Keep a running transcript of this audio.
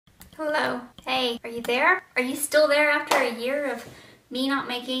Hello. Hey, are you there? Are you still there after a year of me not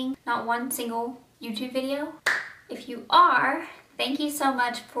making not one single YouTube video? If you are, thank you so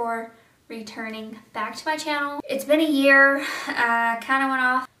much for returning back to my channel. It's been a year, kind of went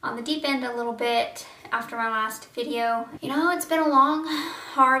off on the deep end a little bit after my last video. You know, it's been a long,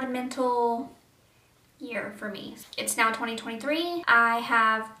 hard mental year for me. It's now 2023. I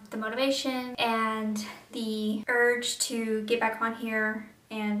have the motivation and the urge to get back on here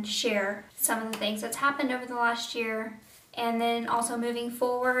and share some of the things that's happened over the last year. And then also moving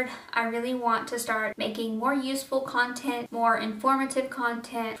forward, I really want to start making more useful content, more informative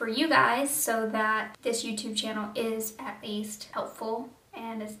content for you guys so that this YouTube channel is at least helpful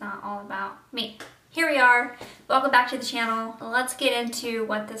and it's not all about me. Here we are. Welcome back to the channel. Let's get into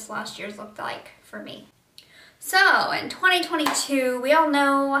what this last year's looked like for me. So in 2022, we all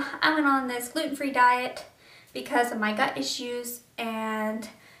know I went on this gluten-free diet because of my gut issues, and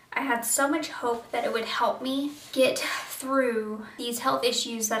I had so much hope that it would help me get through these health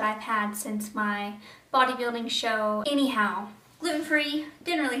issues that I've had since my bodybuilding show. Anyhow, gluten-free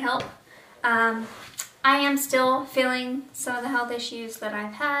didn't really help. I am still feeling some of the health issues that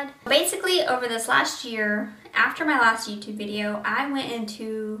I've had. Basically, over this last year, after my last YouTube video, I went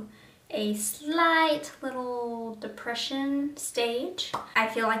into a slight little depression stage. I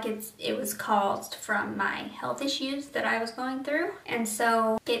feel like it was caused from my health issues that I was going through. And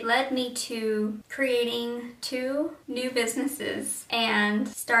so it led me to creating 2 new businesses and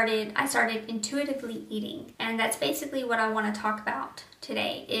I started intuitively eating. And that's basically what I want to talk about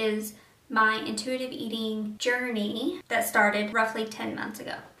today, is my intuitive eating journey that started roughly 10 months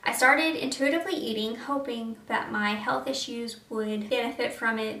ago. I started intuitively eating hoping that my health issues would benefit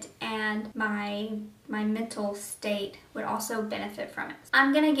from it and my mental state would also benefit from it.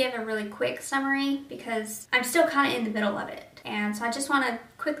 I'm gonna give a really quick summary because I'm still kind of in the middle of it. And so I just want to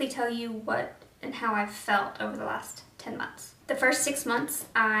quickly tell you what and how I've felt over the last 10 months. The first 6 months,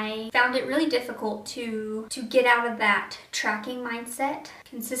 I found it really difficult to get out of that tracking mindset,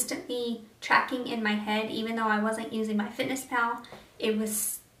 consistently tracking in my head. Even though I wasn't using MyFitnessPal, it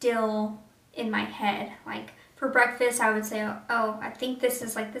was still in my head. Like for breakfast, I would say, oh, I think this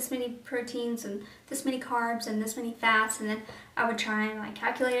is like this many proteins and this many carbs and this many fats, and then I would try and like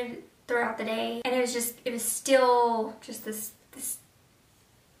calculate it throughout the day, and it was still just this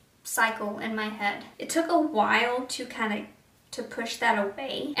cycle in my head. It took a while to push that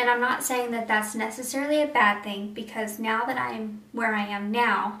away, and I'm not saying that that's necessarily a bad thing, because now that I'm where I am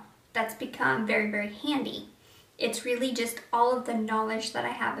now, that's become very, very handy. It's really just all of the knowledge that I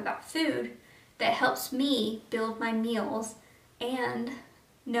have about food that helps me build my meals and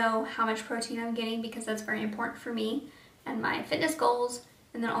know how much protein I'm getting, because that's very important for me and my fitness goals,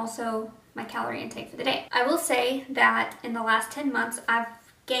 and then also my calorie intake for the day. I will say that in the last 10 months, I've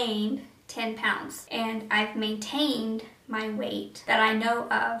gained 10 pounds and I've maintained my weight that I know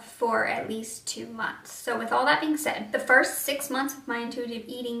of for at least 2 months. So with all that being said, the first 6 months of my intuitive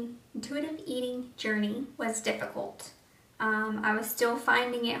eating journey was difficult. I was still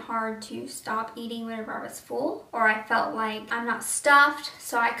finding it hard to stop eating whenever I was full, or I felt like I'm not stuffed,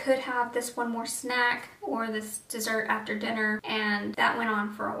 so I could have this one more snack or this dessert after dinner, and that went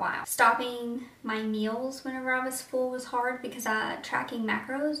on for a while. Stopping my meals whenever I was full was hard because tracking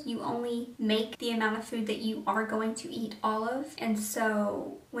macros, you only make the amount of food that you are going to eat all of, and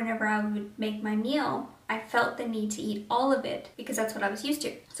so whenever I would make my meal, I felt the need to eat all of it because that's what I was used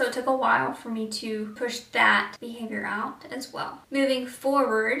to. So it took a while for me to push that behavior out as well. Moving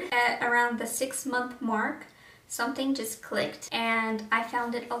forward, at around the 6-month mark, something just clicked, and I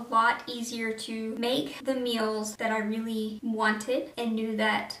found it a lot easier to make the meals that I really wanted and knew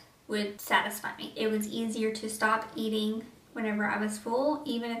that would satisfy me. It was easier to stop eating whenever I was full,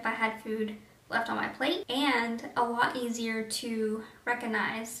 even if I had food left on my plate, and a lot easier to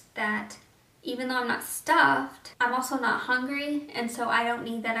recognize that even though I'm not stuffed, I'm also not hungry, and so I don't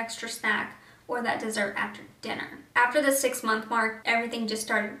need that extra snack or that dessert after dinner. After the 6-month mark, everything just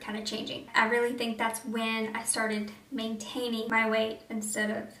started kind of changing. I really think that's when I started maintaining my weight instead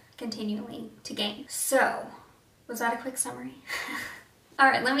of continuing to gain. So, was that a quick summary?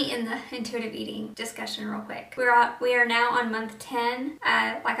 Alright, let me end the intuitive eating discussion real quick. We are now on month 10.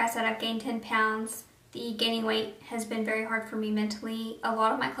 Like I said, I've gained 10 pounds. The gaining weight has been very hard for me mentally. A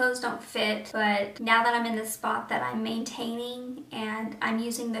lot of my clothes don't fit, but now that I'm in the spot that I'm maintaining and I'm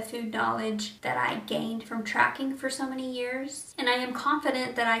using the food knowledge that I gained from tracking for so many years, and I am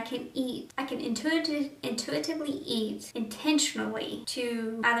confident that I can intuitively eat intentionally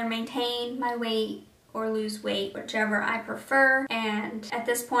to either maintain my weight or lose weight, whichever I prefer. And at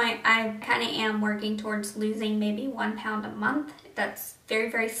this point, I kind of am working towards losing maybe 1 pound a month. That's very,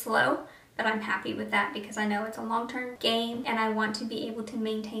 very slow, but I'm happy with that because I know it's a long-term game and I want to be able to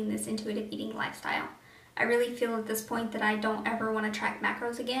maintain this intuitive eating lifestyle. I really feel at this point that I don't ever want to track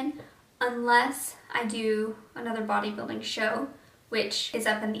macros again unless I do another bodybuilding show, which is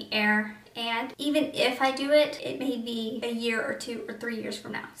up in the air. And even if I do it, it may be a year or 2 or 3 years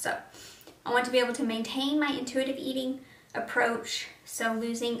from now. So I want to be able to maintain my intuitive eating approach, so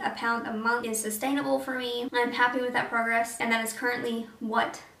losing 1 pound a month is sustainable for me. I'm happy with that progress, and that is currently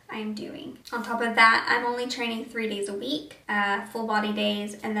what I am doing. On top of that, I'm only training 3 days a week, full body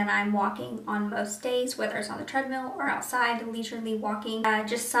days, and then I'm walking on most days, whether it's on the treadmill or outside, leisurely walking,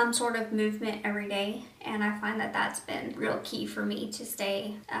 just some sort of movement every day, and I find that that's been real key for me to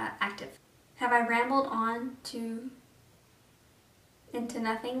stay active. Have I rambled on into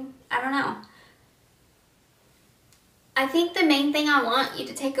nothing? I don't know. I think the main thing I want you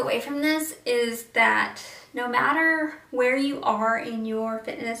to take away from this is that no matter where you are in your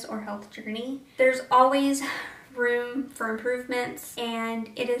fitness or health journey, there's always room for improvements, and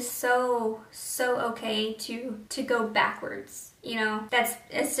it is so okay to go backwards. You know, that's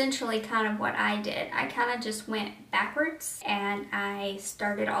essentially kind of what I did. I kind of just went backwards and I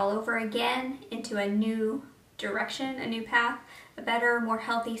started all over again into a new direction, a new path, a better, more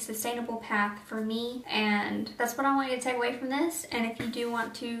healthy, sustainable path for me. And that's what I want you to take away from this. And if you do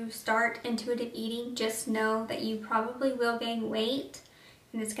want to start intuitive eating, just know that you probably will gain weight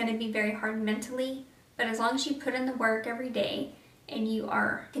and it's going to be very hard mentally. But as long as you put in the work every day and you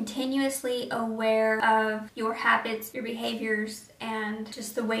are continuously aware of your habits, your behaviors, and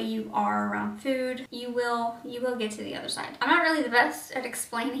just the way you are around food, you will get to the other side. I'm not really the best at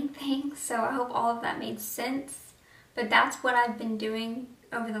explaining things, so I hope all of that made sense. But that's what I've been doing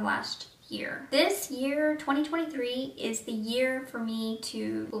over the last year. This year, 2023, is the year for me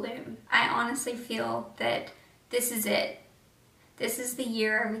to bloom. I honestly feel that this is it. This is the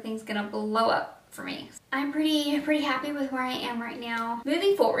year everything's gonna blow up for me. I'm pretty happy with where I am right now.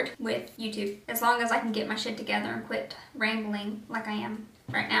 Moving forward with YouTube, as long as I can get my shit together and quit rambling like I am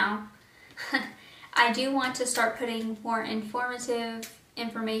right now, I do want to start putting more informative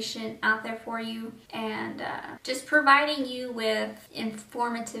information out there for you and just providing you with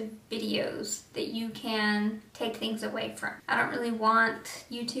informative videos that you can take things away from. I don't really want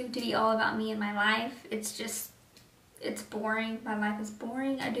YouTube to be all about me and my life. It's boring. My life is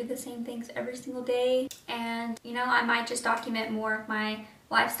boring. I do the same things every single day, and you know, I might just document more of my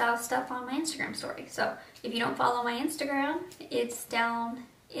lifestyle stuff on my Instagram story. So if you don't follow my Instagram, it's down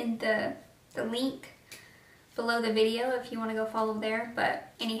in the link below the video if you want to go follow there.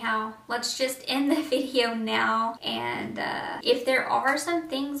 But anyhow, let's just end the video now, and if there are some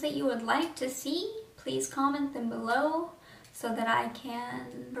things that you would like to see, please comment them below so that I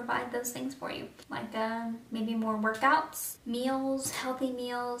can provide those things for you, like maybe more workouts, meals, healthy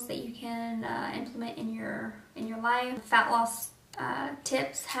meals that you can implement in your life, fat loss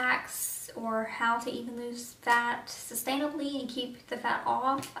tips, hacks, or how to even lose fat sustainably and keep the fat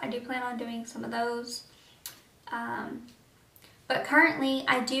off. I do plan on doing some of those. But currently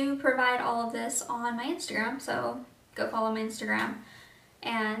I do provide all of this on my Instagram, so go follow my Instagram.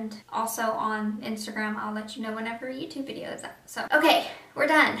 And also on Instagram, I'll let you know whenever a YouTube video is up. So, okay, we're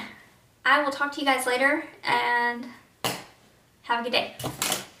done. I will talk to you guys later, and have a good day.